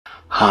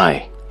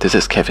Hi, this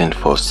is Kevin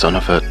for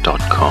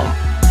sonofert.com.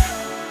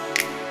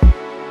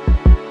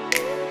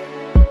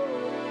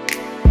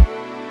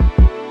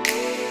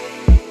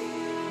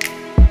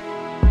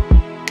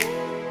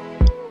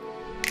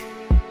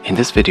 In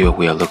this video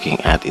we are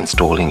looking at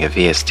installing a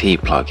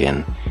VST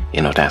plugin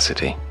in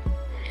Audacity.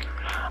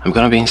 I'm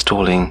going to be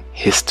installing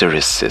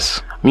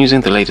hysteresis. I'm using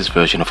the latest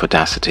version of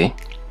Audacity,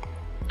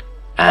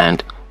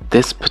 and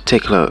this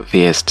particular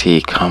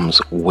VST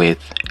comes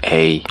with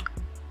an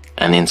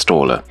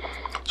installer.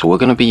 So we're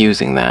going to be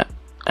using that,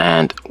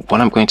 and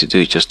what I'm going to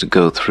do is just to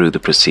go through the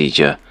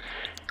procedure,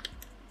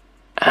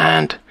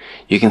 and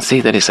you can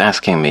see that it's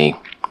asking me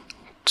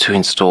to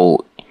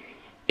install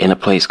in a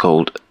place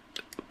called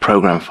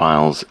Program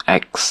Files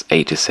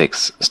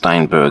x86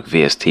 Steinberg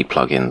VST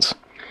Plugins.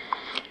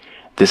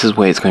 This is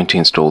where it's going to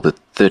install the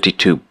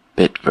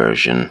 32-bit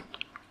version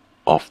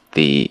of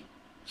the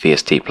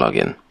VST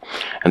plugin,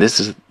 and this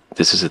is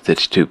a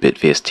 32-bit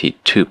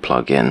VST2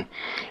 plugin.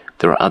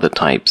 There are other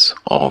types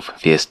of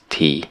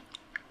VST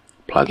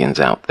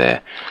plugins out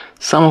there,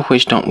 some of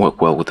which don't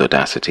work well with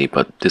Audacity,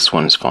 but this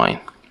one is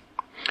fine.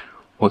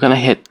 We're going to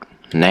hit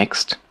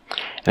next,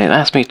 and it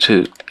asks me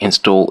to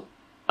install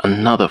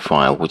another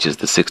file, which is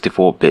the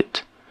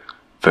 64-bit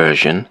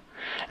version,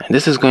 and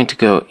this is going to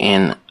go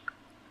in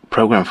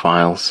Program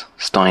Files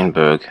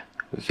Steinberg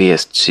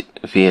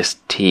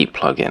VST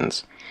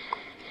plugins.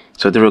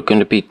 So there are going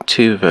to be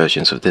two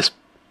versions of this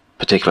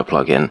particular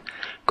plugin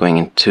going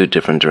in two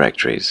different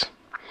directories.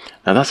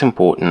 Now that's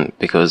important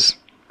because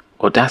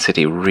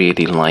Audacity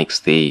really likes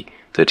the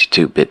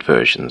 32-bit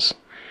versions.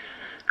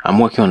 I'm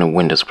working on a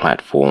Windows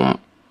platform.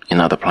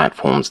 In other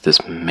platforms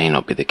this may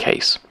not be the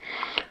case,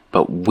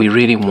 but we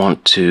really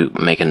want to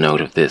make a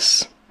note of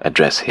this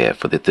address here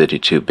for the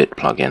 32-bit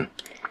plugin,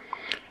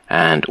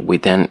 and we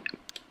then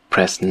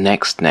press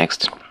next.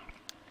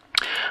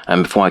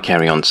 And before I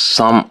carry on,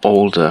 some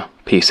older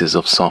pieces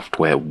of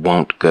software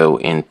won't go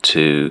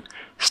into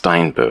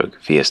Steinberg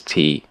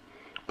VST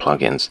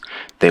plugins.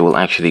 They will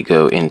actually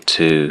go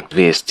into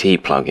VST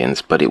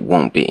plugins, but it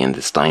won't be in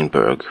the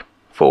Steinberg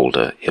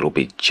folder. It'll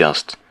be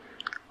just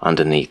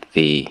underneath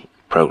the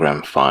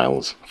Program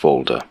Files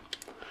folder.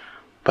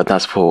 But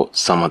that's for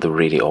some of the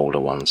really older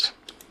ones.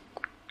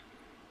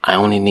 I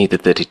only need the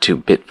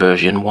 32-bit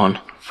version one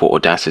for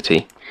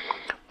Audacity,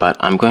 but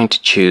I'm going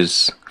to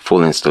choose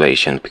full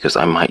installation because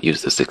I might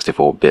use the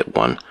 64-bit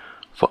one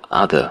for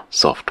other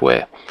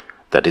software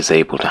that is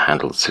able to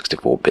handle the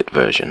 64-bit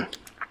version.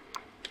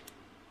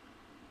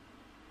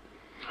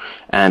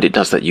 And it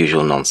does that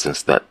usual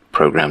nonsense that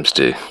programs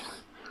do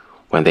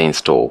when they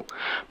install.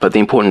 But the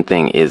important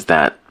thing is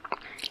that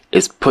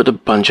it's put a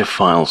bunch of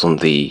files on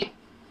the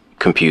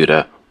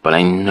computer, but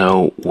I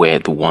know where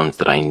the ones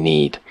that I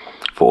need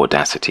for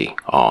Audacity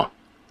are.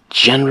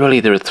 Generally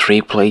there are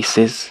three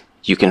places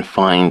you can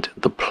find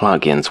the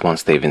plugins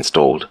once they've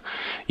installed.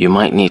 You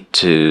might need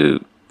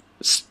to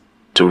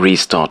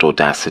restart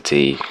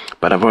Audacity,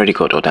 but I've already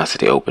got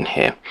Audacity open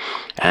here,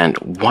 and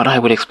what I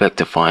would expect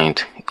to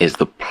find is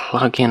the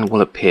plugin will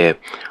appear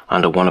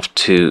under one of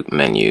two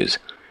menus: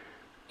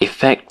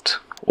 Effect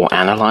or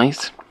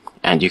Analyze,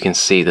 and you can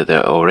see that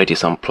there are already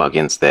some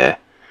plugins there.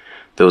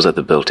 Those are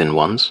the built-in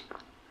ones.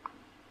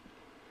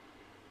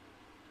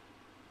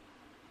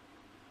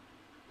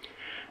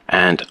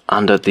 And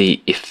under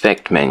the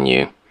Effect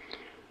menu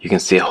you can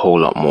see a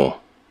whole lot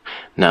more.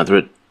 Now there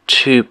are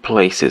two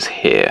places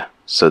here.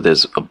 So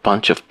there's a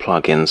bunch of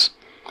plugins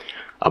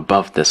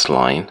above this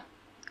line,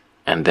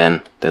 and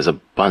then there's a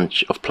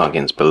bunch of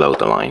plugins below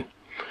the line.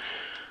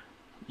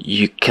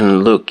 You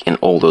can look in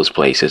all those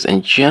places,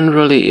 and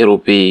generally it'll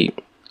be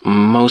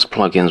most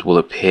plugins will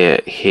appear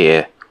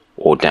here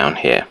or down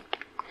here.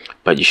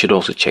 But you should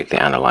also check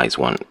the Analyze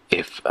one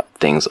if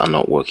things are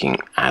not working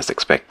as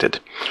expected.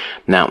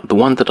 Now the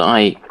one that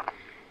I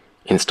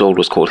installed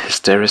was called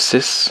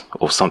Hysteresis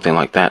or something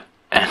like that,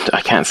 and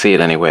I can't see it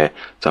anywhere,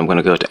 so I'm going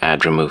to go to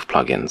Add Remove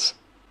Plugins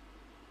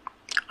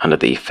under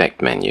the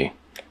Effect menu.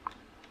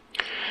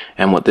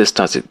 And what this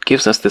does, it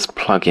gives us this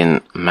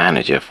plugin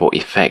manager for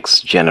effects,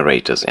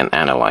 generators and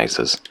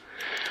analyzers.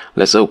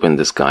 Let's open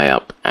this guy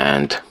up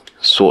and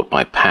sort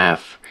by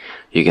path.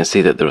 You can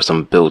see that there are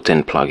some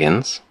built-in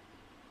plugins,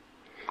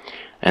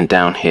 and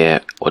down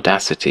here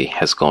Audacity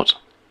has got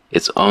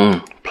its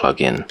own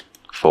plugin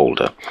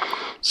folder.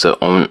 So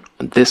on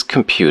this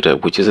computer,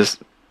 which is a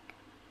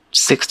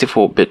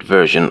 64-bit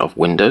version of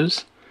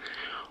Windows,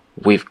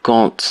 we've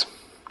got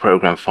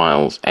Program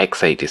Files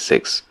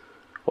x86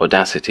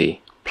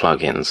 Audacity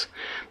plugins.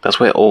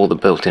 That's where all the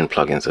built-in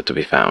plugins are to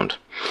be found.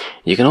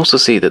 You can also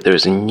see that there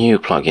is a new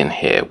plugin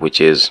here, which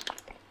is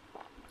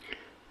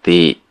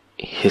the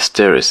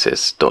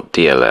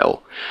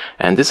hysteresis.dll,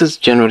 and this is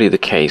generally the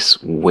case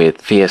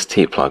with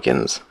VST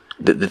plugins.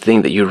 The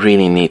thing that you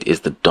really need is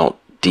the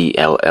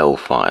 .dll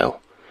file,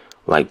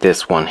 like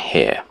this one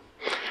here.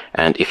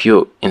 And if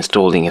you're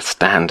installing a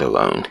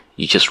standalone,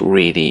 you just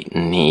really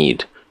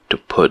need to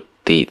put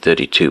the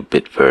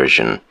 32-bit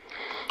version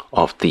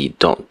of the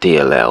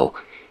 .dll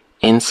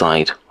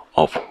inside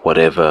of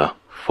whatever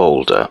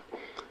folder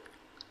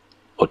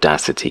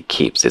Audacity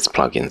keeps its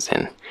plugins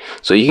in.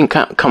 So you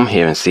can come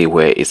here and see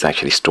where it's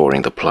actually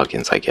storing the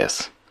plugins, I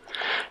guess.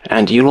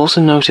 And you'll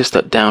also notice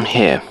that down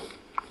here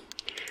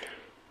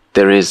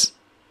there is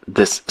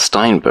this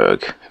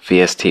Steinberg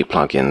VST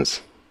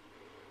plugins.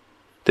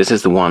 This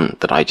is the one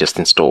that I just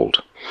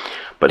installed.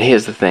 But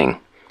here's the thing.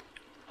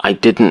 I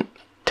didn't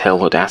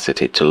tell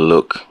Audacity to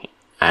look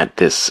at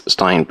this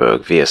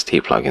Steinberg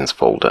VST plugins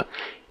folder.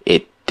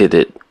 It did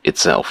it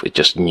itself. It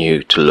just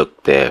knew to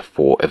look there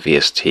for a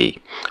VST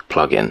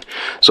plugin.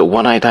 So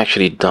what I'd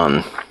actually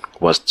done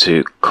was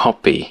to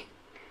copy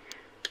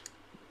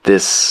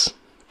this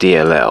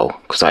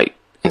DLL, because I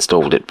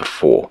installed it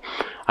before.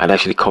 I'd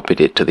actually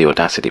copied it to the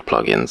Audacity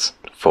plugins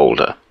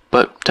folder,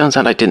 but turns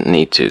out I didn't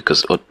need to,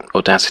 because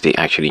Audacity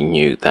actually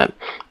knew that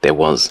there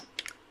was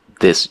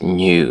this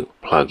new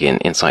plugin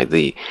inside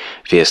the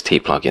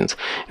VST plugins.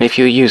 And if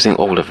you're using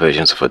older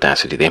versions of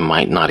Audacity, they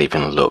might not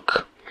even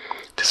look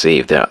to see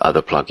if there are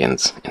other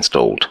plugins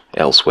installed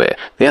elsewhere.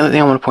 The other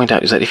thing I want to point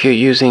out is that if you're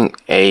using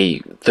a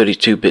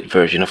 32-bit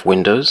version of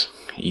Windows,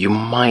 you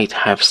might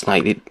have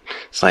slightly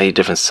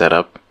different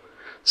setup.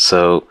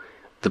 So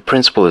the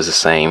principle is the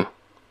same,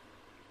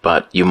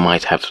 but you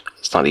might have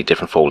slightly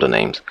different folder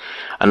names.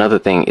 Another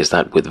thing is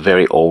that with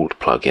very old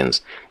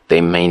plugins,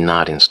 they may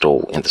not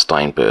install in the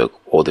Steinberg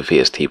or the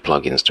VST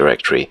plugins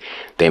directory.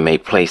 They may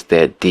place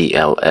their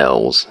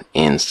DLLs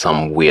in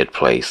some weird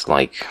place,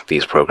 like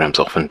these programs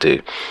often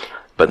do.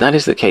 But that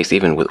is the case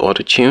even with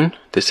Autotune.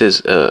 This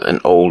is an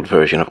old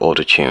version of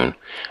Autotune,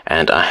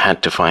 and I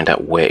had to find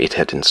out where it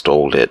had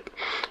installed it,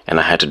 and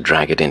I had to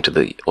drag it into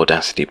the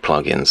Audacity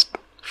plugins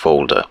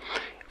folder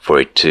for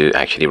it to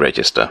actually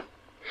register.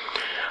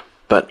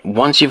 But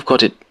once you've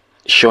got it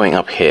showing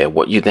up here,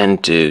 what you then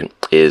do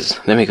is,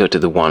 let me go to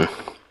the one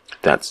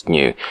that's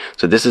new.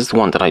 So this is the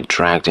one that I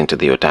dragged into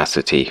the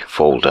Audacity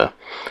folder.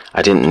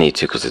 I didn't need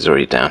to because it's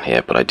already down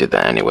here, but I did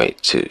that anyway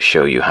to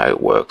show you how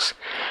it works.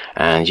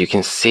 And you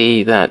can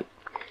see that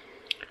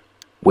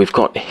we've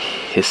got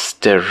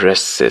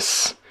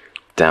hysteresis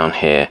down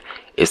here.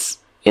 It's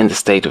in the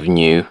state of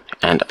new,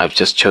 and I've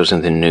just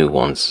chosen the new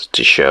ones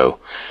to show.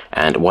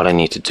 And what I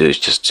need to do is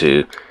just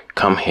to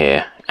come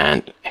here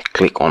and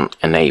click on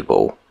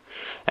enable,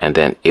 and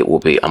then it will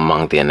be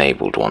among the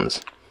enabled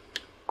ones.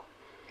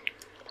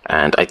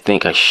 And I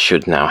think I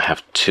should now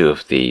have two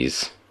of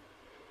these.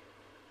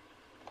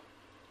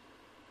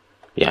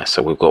 Yeah,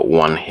 so we've got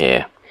one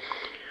here,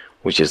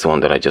 which is the one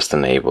that I just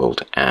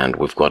enabled, and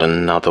we've got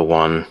another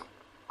one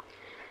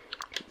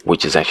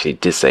which is actually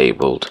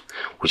disabled,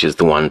 which is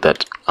the one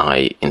that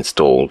I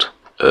installed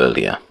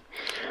earlier.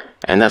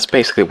 And that's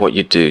basically what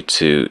you do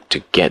to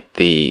get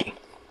the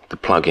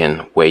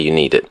plugin where you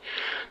need it.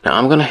 Now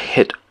I'm going to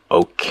hit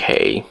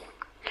OK,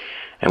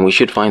 and we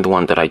should find the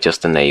one that I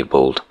just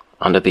enabled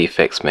under the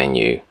effects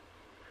menu,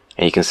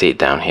 and you can see it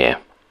down here.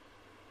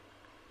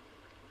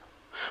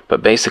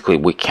 But basically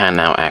we can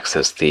now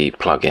access the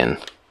plugin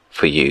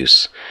for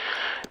use.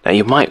 Now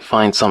you might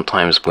find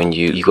sometimes when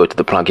you go to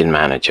the plugin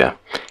manager,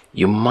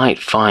 you might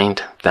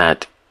find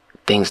that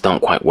things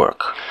don't quite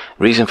work.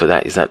 Reason for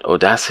that is that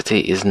Audacity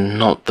is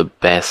not the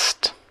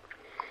best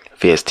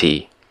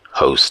VST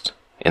host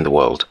in the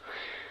world.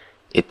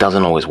 It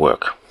doesn't always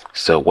work.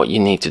 So what you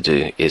need to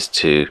do is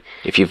to,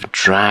 if you've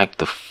dragged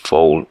the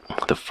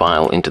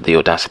file into the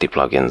Audacity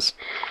plugins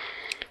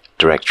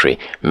directory,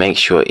 make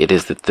sure it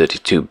is the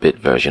 32-bit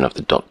version of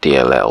the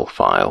 .dll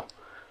file.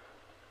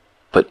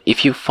 But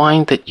if you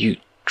find that you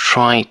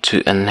try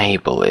to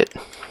enable it,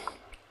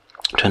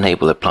 to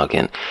enable a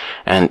plugin,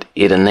 and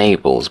it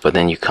enables, but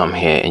then you come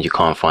here and you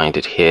can't find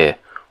it here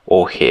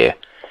or here,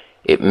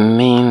 it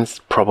means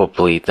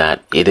probably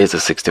that it is a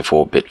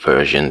 64-bit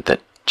version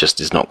that just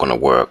is not going to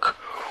work.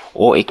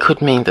 Or it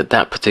could mean that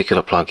that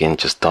particular plugin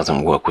just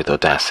doesn't work with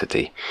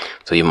Audacity.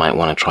 So you might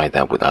want to try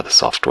that with other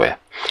software.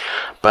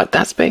 But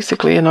that's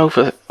basically an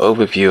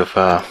overview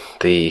of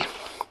the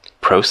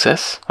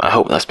process. I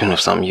hope that's been of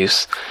some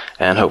use,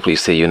 and hopefully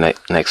see you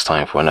next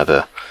time for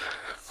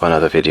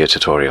another video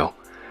tutorial.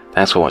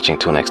 Thanks for watching.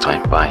 Till next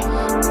time.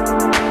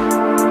 Bye.